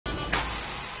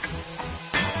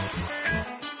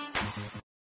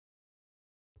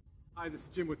Hi, this is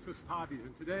Jim with Twisted Hobbies,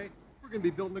 and today we're going to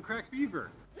be building the Crack Beaver.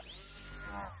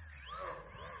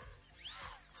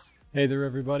 Hey there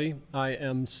everybody, I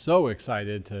am so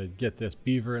excited to get this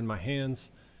beaver in my hands.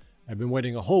 I've been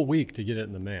waiting a whole week to get it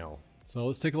in the mail. So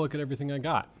let's take a look at everything I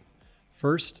got.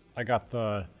 First, I got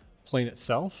the plane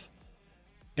itself,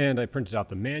 and I printed out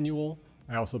the manual.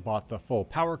 I also bought the full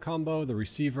power combo, the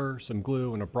receiver, some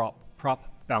glue, and a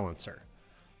prop balancer.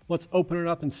 Let's open it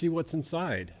up and see what's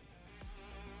inside.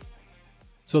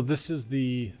 So this is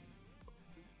the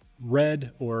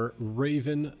red or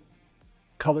raven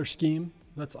color scheme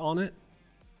that's on it.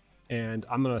 And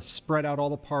I'm gonna spread out all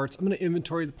the parts. I'm gonna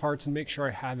inventory the parts and make sure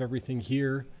I have everything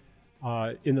here.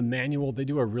 In the manual, they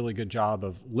do a really good job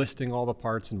of listing all the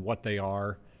parts and what they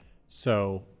are.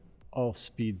 So I'll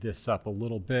speed this up a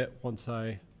little bit once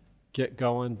I get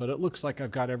going, but it looks like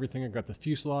I've got everything. I've got the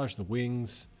fuselage, the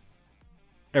wings,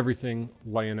 everything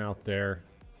laying out there.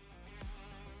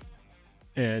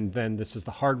 And then this is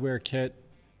the hardware kit.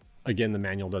 Again, the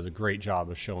manual does a great job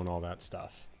of showing all that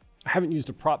stuff. I haven't used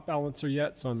a prop balancer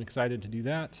yet, so I'm excited to do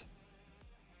that.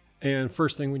 And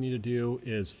first thing we need to do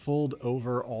is fold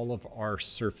over all of our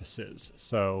surfaces.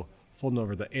 So folding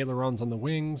over the ailerons on the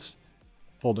wings,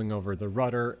 folding over the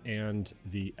rudder and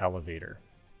the elevator.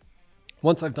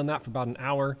 Once I've done that for about an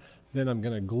hour, then I'm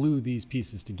going to glue these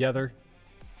pieces together.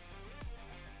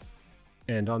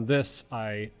 And on this,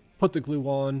 I put the glue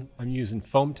on. I'm using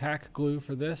foam tack glue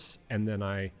for this, and then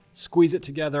I squeeze it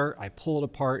together, I pull it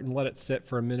apart and let it sit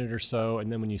for a minute or so,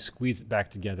 and then when you squeeze it back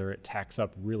together, it tacks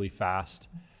up really fast.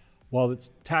 While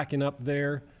it's tacking up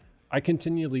there, I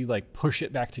continually push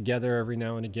it back together every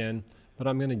now and again, but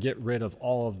I'm gonna get rid of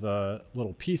all of the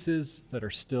little pieces that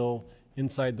are still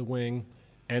inside the wing,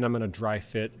 and I'm gonna dry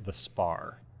fit the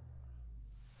spar.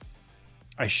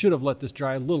 I should have let this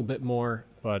dry a little bit more,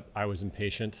 but I was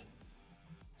impatient,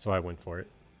 so I went for it.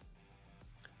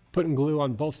 Putting glue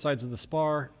on both sides of the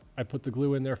spar, I put the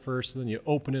glue in there first, then you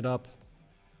open it up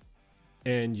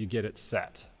and you get it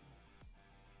set.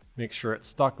 Make sure it's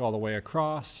stuck all the way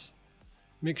across.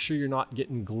 Make sure you're not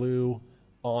getting glue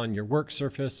on your work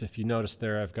surface. If you notice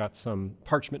there, I've got some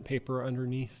parchment paper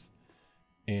underneath,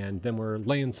 and then we're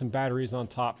laying some batteries on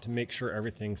top to make sure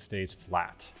everything stays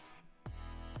flat.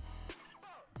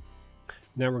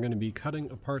 Now we're going to be cutting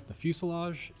apart the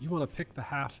fuselage. You want to pick the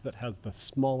half that has the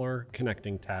smaller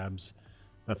connecting tabs.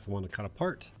 That's the one to cut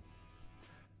apart.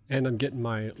 And I'm getting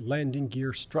my landing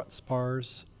gear strut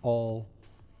spars all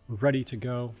ready to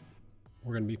go.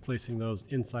 We're going to be placing those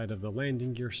inside of the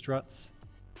landing gear struts.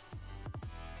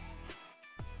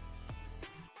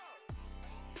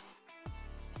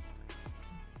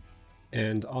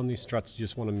 And on these struts, you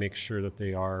just want to make sure that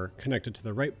they are connected to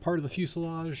the right part of the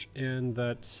fuselage and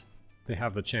that they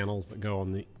have the channels that go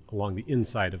on along the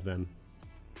inside of them.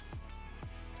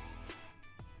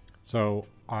 So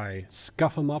I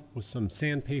scuff them up with some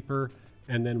sandpaper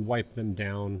and then wipe them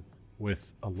down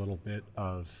with a little bit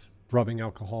of rubbing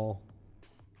alcohol.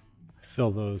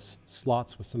 Fill those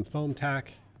slots with some foam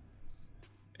tack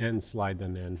and slide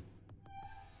them in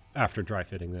after dry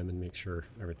fitting them and make sure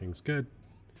everything's good.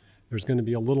 There's going to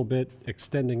be a little bit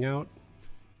extending out.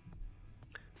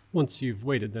 Once you've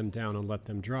weighted them down and let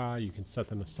them dry, you can set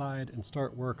them aside and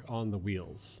start work on the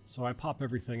wheels. So I pop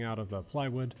everything out of the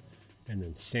plywood and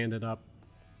then sand it up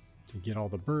to get all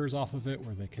the burrs off of it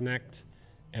where they connect.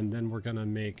 And then we're gonna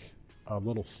make a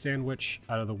little sandwich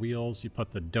out of the wheels. You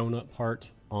put the donut part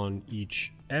on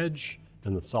each edge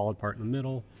and the solid part in the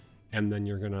middle, and then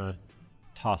you're gonna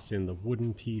toss in the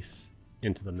wooden piece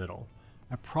into the middle.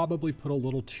 I probably put a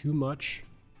little too much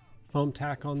foam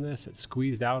tack on this. It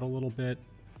squeezed out a little bit.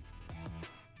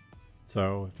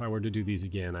 So if I were to do these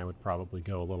again, I would probably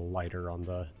go a little lighter on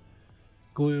the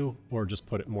glue or just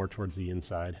put it more towards the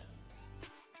inside.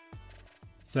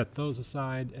 Set those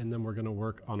aside, and then we're going to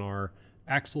work on our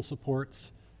axle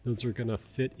supports. Those are going to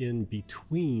fit in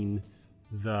between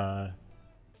the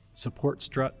support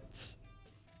struts,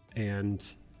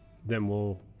 and then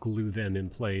we'll glue them in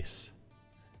place.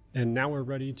 And now we're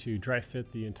ready to dry fit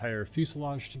the entire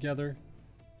fuselage together.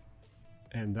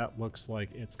 And that looks like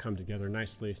it's come together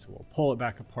nicely, so we'll pull it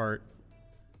back apart,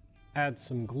 add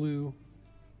some glue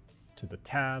to the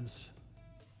tabs,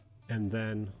 and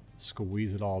then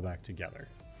squeeze it all back together.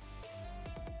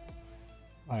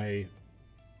 I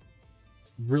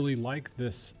really like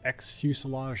this X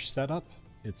fuselage setup.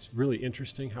 It's really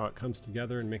interesting how it comes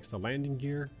together and makes the landing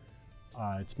gear.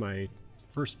 It's my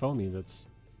first foamy that's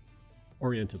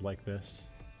oriented like this.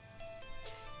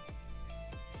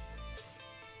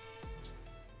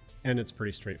 And it's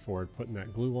pretty straightforward putting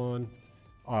that glue on.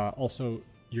 Also,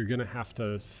 you're gonna have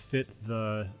to fit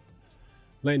the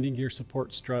landing gear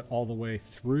support strut all the way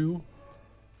through.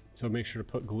 So make sure to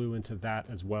put glue into that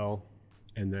as well,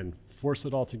 and then force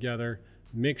it all together.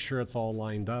 Make sure it's all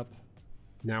lined up.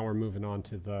 Now we're moving on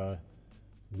to the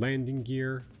landing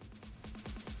gear.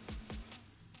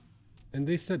 And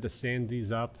they said to sand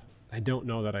these up. I don't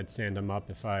know that I'd sand them up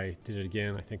if I did it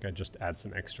again. I think I'd just add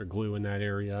some extra glue in that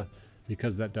area,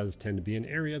 because that does tend to be an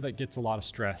area that gets a lot of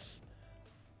stress.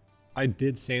 I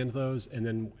did sand those, and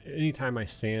then anytime I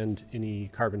sand any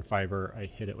carbon fiber, I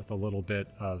hit it with a little bit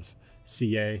of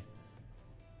CA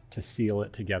to seal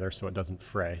it together so it doesn't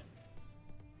fray.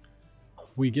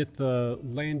 We get the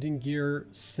landing gear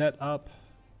set up,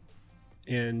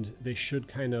 and they should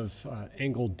kind of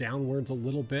angle downwards a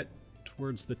little bit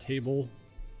towards the table.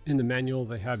 In the manual,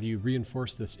 they have you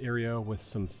reinforce this area with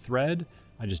some thread.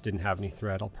 I just didn't have any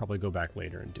thread. I'll probably go back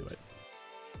later and do it.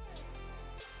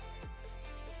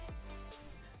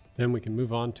 Then we can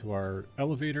move on to our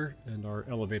elevator and our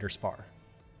elevator spar.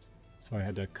 So I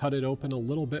had to cut it open a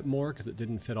little bit more because it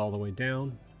didn't fit all the way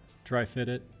down, dry fit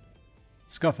it,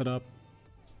 scuff it up,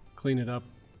 clean it up,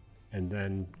 and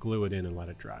then glue it in and let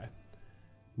it dry.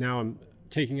 Now I'm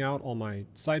taking out all my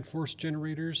side force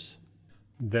generators,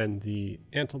 then the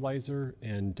antylizer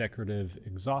and decorative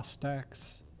exhaust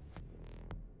stacks.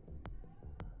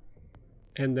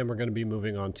 And then we're going to be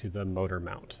moving on to the motor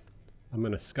mount. I'm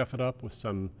going to scuff it up with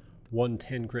some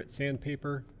 110 grit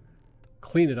sandpaper,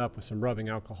 clean it up with some rubbing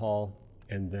alcohol,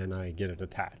 and then I get it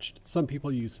attached. Some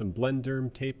people use some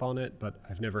Blenderm tape on it, but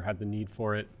I've never had the need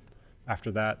for it.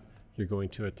 After that, you're going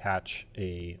to attach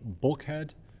a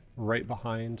bulkhead right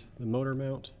behind the motor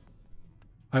mount.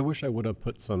 I wish I would have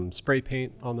put some spray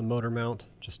paint on the motor mount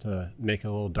just to make it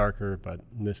a little darker, but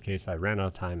in this case I ran out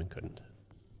of time and couldn't.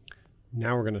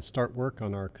 Now we're going to start work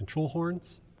on our control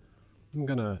horns. I'm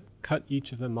going to cut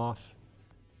each of them off,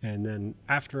 and then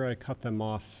after I cut them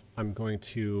off, I'm going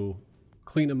to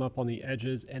clean them up on the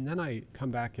edges, and then I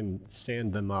come back and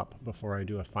sand them up before I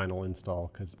do a final install,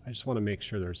 because I just want to make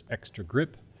sure there's extra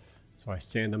grip. So I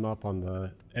sand them up on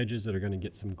the edges that are going to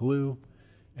get some glue,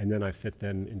 and then I fit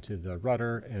them into the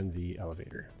rudder and the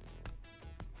elevator.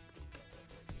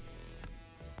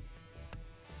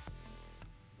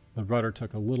 The rudder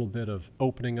took a little bit of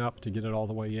opening up to get it all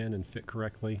the way in and fit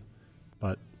correctly,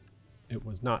 but it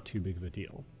was not too big of a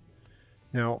deal.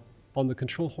 Now, on the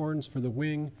control horns for the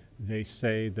wing, they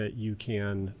say that you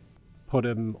can put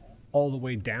them all the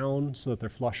way down so that they're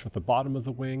flush with the bottom of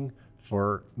the wing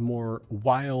for more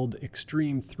wild,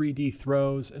 extreme 3D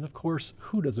throws. And of course,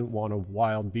 who doesn't want a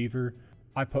wild beaver?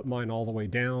 I put mine all the way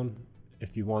down.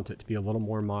 If you want it to be a little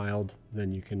more mild,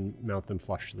 then you can mount them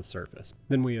flush to the surface.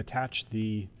 Then we attach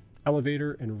the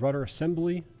elevator and rudder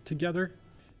assembly together.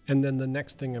 And then the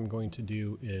next thing I'm going to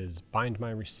do is bind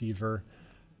my receiver,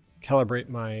 calibrate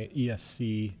my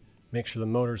ESC, make sure the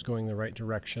motor's going the right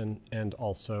direction, and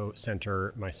also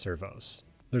center my servos.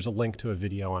 There's a link to a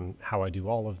video on how I do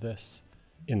all of this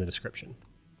in the description.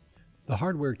 The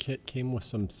hardware kit came with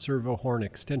some servo horn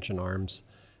extension arms,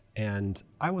 and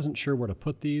I wasn't sure where to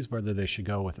put these, whether they should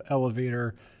go with the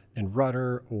elevator and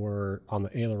rudder or on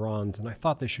the ailerons, and I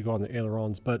thought they should go on the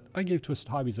ailerons, but I gave Twisted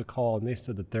Hobbies a call and they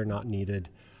said that they're not needed.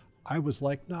 I was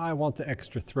like, no, I want the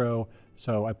extra throw,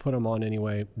 so I put them on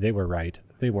anyway. They were right,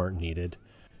 they weren't needed.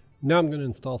 Now I'm going to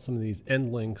install some of these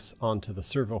end links onto the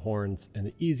servo horns, and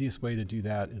the easiest way to do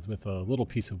that is with a little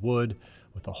piece of wood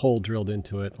with a hole drilled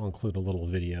into it. I'll include a little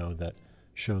video that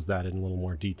shows that in a little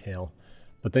more detail.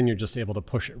 But then you're just able to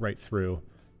push it right through,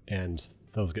 and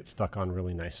those get stuck on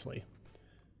really nicely.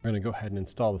 We're going to go ahead and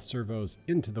install the servos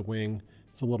into the wing.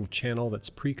 It's a little channel that's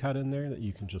pre-cut in there that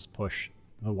you can just push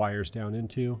the wires down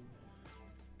into.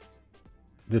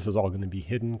 This is all going to be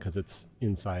hidden because it's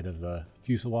inside of the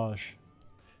fuselage.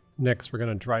 Next, we're going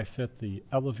to dry fit the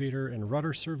elevator and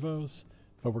rudder servos,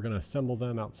 but we're going to assemble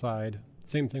them outside.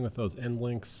 Same thing with those end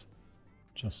links,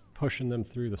 just pushing them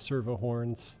through the servo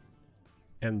horns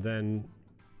and then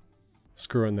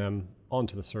screwing them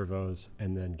onto the servos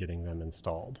and then getting them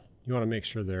installed. You want to make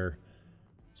sure they're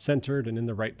centered and in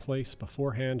the right place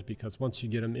beforehand, because once you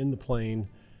get them in the plane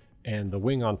and the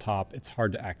wing on top, it's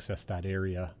hard to access that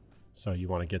area. So you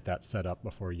want to get that set up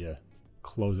before you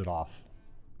close it off.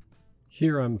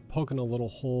 Here I'm poking a little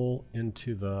hole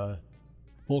into the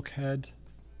bulkhead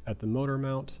at the motor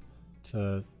mount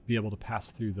to be able to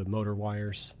pass through the motor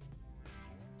wires.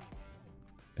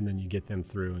 And then you get them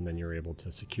through, and then you're able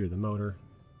to secure the motor.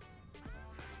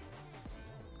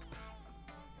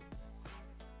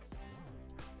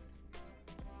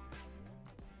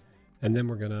 And then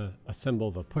we're going to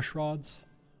assemble the push rods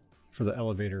for the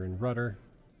elevator and rudder.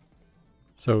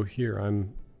 So here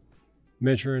I'm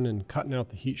measuring and cutting out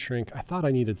the heat shrink. I thought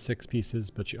I needed 6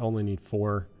 pieces, but you only need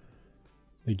 4.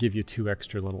 They give you 2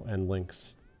 extra little end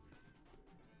links.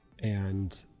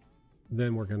 And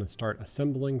then we're going to start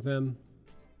assembling them.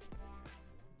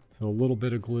 So a little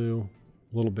bit of glue,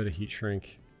 a little bit of heat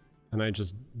shrink, and I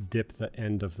just dip the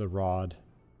end of the rod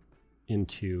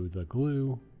into the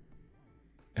glue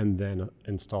and then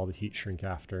install the heat shrink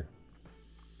after.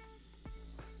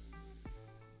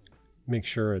 Make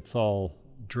sure it's all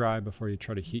dry before you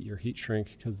try to heat your heat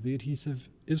shrink because the adhesive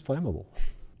is flammable.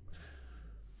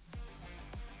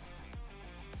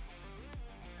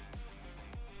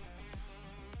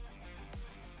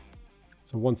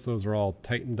 So once those are all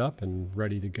tightened up and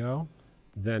ready to go,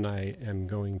 then I am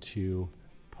going to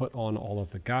put on all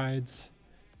of the guides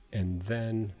and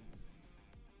then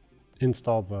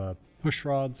install the push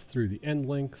rods through the end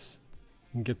links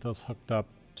and get those hooked up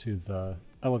to the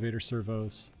elevator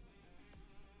servos,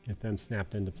 get them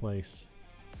snapped into place.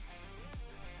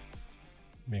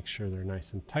 Make sure they're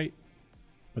nice and tight,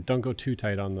 but don't go too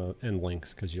tight on the end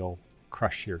links because you'll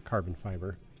crush your carbon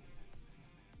fiber.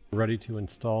 Ready to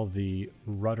install the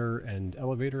rudder and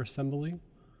elevator assembly.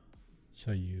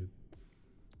 So you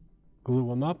glue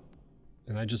them up,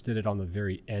 and I just did it on the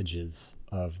very edges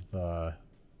of the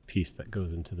piece that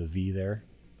goes into the V there.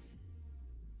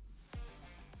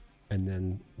 And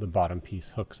then the bottom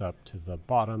piece hooks up to the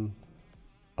bottom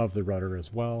of the rudder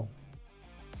as well.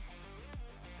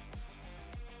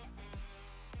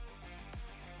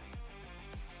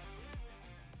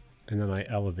 And then I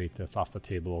elevate this off the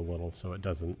table a little so it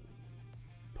doesn't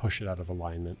push it out of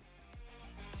alignment.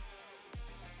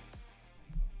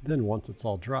 Then once it's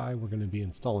all dry, we're going to be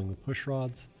installing the push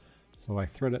rods. So I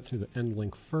thread it through the end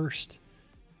link first,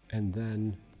 and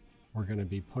then we're going to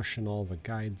be pushing all the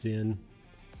guides in,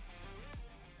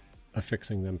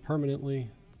 affixing them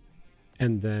permanently,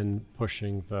 and then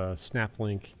pushing the snap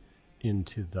link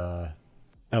into the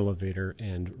elevator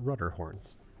and rudder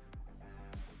horns.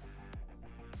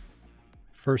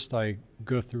 First, I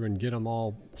go through and get them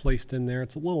all placed in there.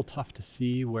 It's a little tough to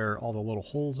see where all the little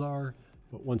holes are,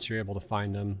 but once you're able to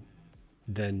find them,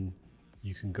 then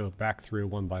you can go back through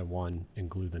one by one and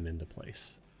glue them into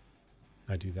place.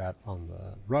 I do that on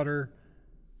the rudder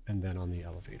and then on the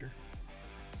elevator.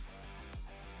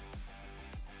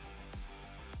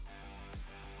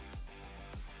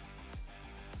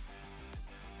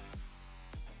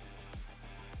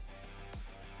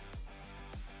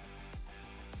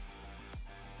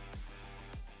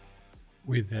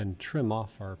 We then trim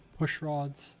off our push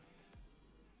rods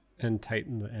and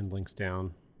tighten the end links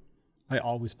down. I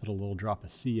always put a little drop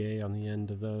of CA on the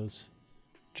end of those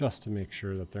just to make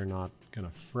sure that they're not going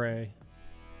to fray.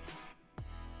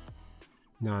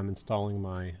 Now I'm installing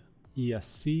my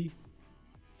ESC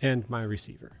and my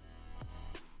receiver.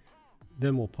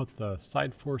 Then we'll put the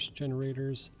side force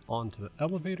generators onto the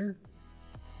elevator.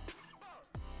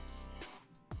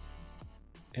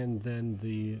 And then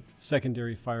the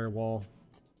secondary firewall.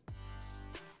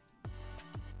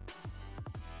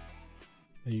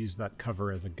 I used that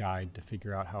cover as a guide to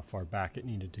figure out how far back it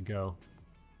needed to go,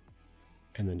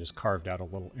 and then just carved out a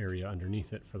little area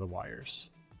underneath it for the wires.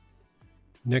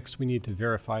 Next, we need to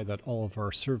verify that all of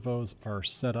our servos are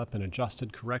set up and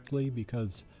adjusted correctly,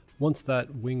 because once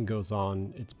that wing goes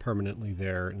on, it's permanently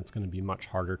there and it's going to be much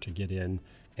harder to get in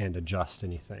and adjust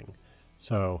anything.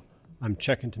 So I'm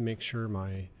checking to make sure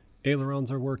my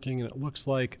ailerons are working, and it looks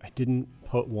like I didn't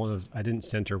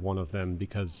center one of them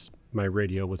because my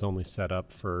radio was only set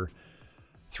up for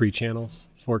 4 channels.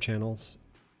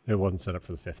 It wasn't set up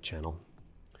for the 5th channel.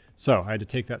 So I had to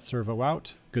take that servo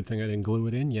out. Good thing I didn't glue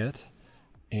it in yet.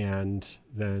 And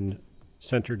then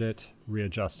centered it,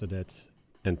 readjusted it,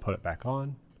 and put it back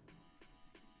on.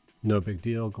 No big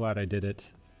deal. Glad I did it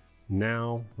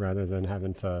now rather than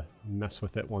having to mess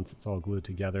with it once it's all glued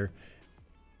together.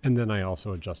 And then I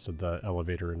also adjusted the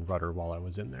elevator and rudder while I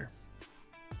was in there.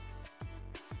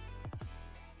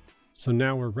 So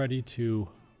now we're ready to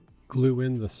glue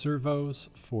in the servos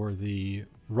for the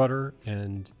rudder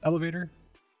and elevator.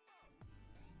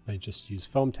 I just use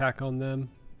foam tack on them.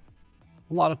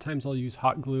 A lot of times I'll use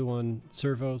hot glue on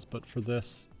servos, but for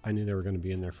this, I knew they were going to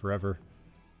be in there forever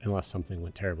unless something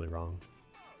went terribly wrong.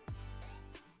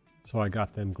 So I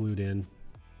got them glued in.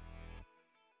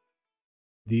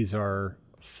 These are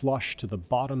flush to the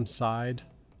bottom side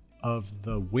of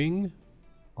the wing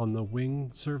on the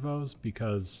wing servos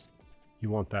because you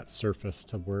want that surface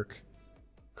to work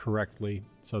correctly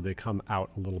so they come out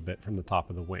a little bit from the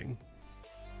top of the wing.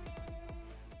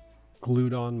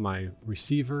 Glued on my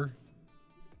receiver,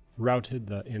 routed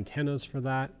the antennas for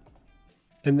that,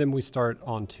 And then we start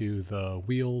onto the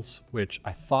wheels, which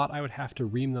I thought I would have to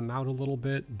ream them out a little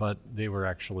bit, but they were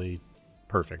actually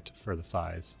perfect for the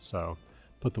size. So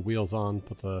put the wheels on,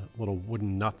 put the little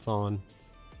wooden nuts on,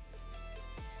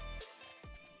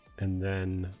 and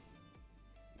then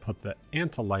put the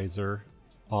antylizer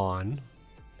on.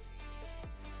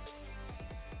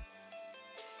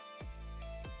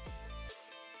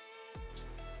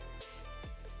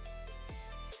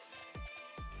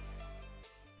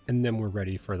 And then we're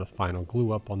ready for the final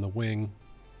glue up on the wing.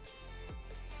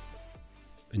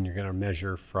 And you're going to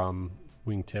measure from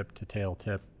wingtip to tail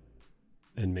tip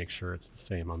and make sure it's the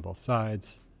same on both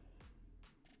sides.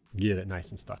 Get it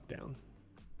nice and stuck down.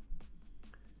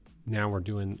 Now we're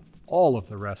doing all of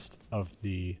the rest of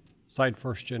the side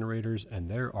force generators, and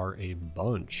there are a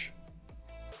bunch.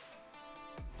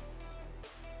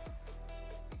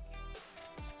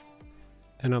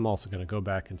 And I'm also going to go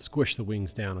back and squish the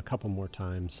wings down a couple more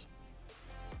times.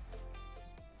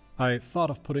 I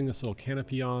thought of putting this little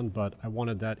canopy on, but I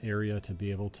wanted that area to be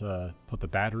able to put the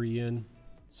battery in.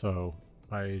 So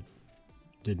I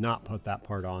did not put that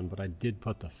part on, but I did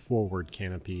put the forward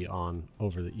canopy on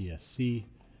over the ESC.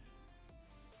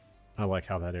 I like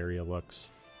how that area looks.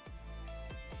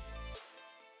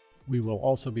 We will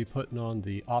also be putting on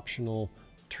the optional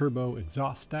turbo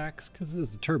exhaust stacks because it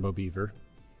is a Turbo Beaver.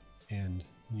 And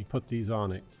when you put these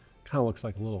on, it kind of looks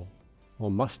like a little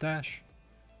mustache.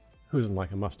 Who doesn't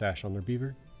like a mustache on their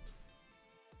Beaver?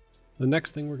 The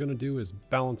next thing we're going to do is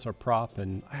balance our prop,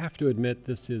 and I have to admit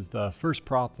this is the first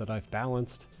prop that I've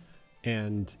balanced,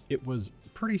 and it was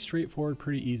pretty straightforward,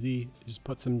 pretty easy. You just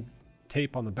put some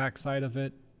tape on the back side of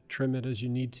it, trim it as you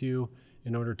need to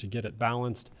in order to get it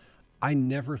balanced. I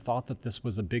never thought that this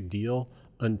was a big deal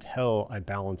until I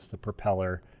balanced the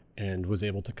propeller and was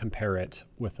able to compare it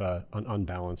with an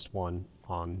unbalanced one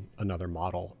on another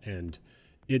model. And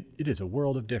it is a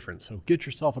world of difference. So get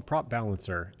yourself a prop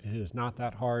balancer. It is not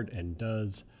that hard and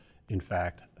does, in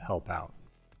fact, help out.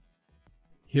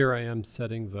 Here I am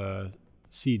setting the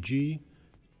CG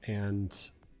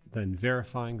and then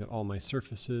verifying that all my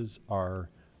surfaces are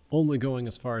only going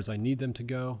as far as I need them to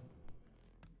go.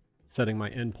 Setting my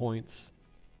endpoints.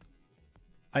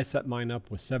 I set mine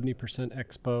up with 70%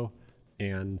 expo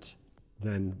and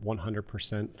then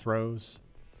 100% throws.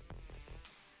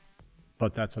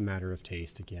 But that's a matter of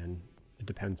taste again. It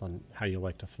depends on how you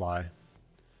like to fly.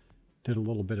 Did a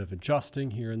little bit of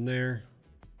adjusting here and there.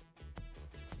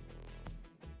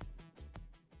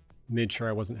 Made sure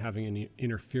I wasn't having any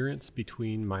interference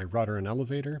between my rudder and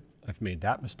elevator. I've made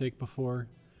that mistake before.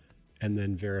 And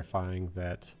then verifying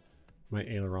that my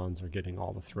ailerons are getting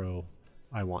all the throw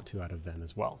I want to out of them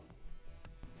as well.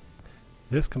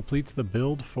 This completes the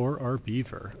build for our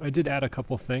Beaver. I did add a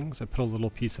couple things. I put a little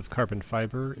piece of carbon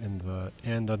fiber in the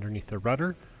end underneath the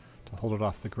rudder to hold it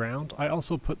off the ground. I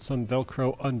also put some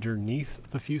Velcro underneath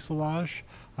the fuselage.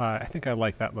 I think I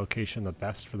like that location the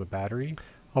best for the battery.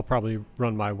 I'll probably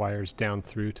run my wires down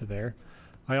through to there.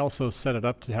 I also set it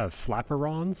up to have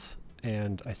flaperons,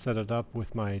 and I set it up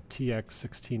with my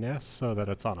TX16S so that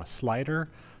it's on a slider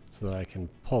so that I can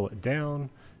pull it down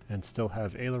and still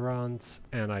have ailerons,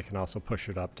 and I can also push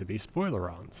it up to be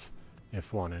spoilerons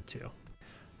if wanted to.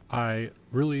 I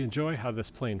really enjoy how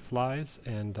this plane flies,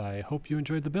 and I hope you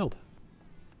enjoyed the build.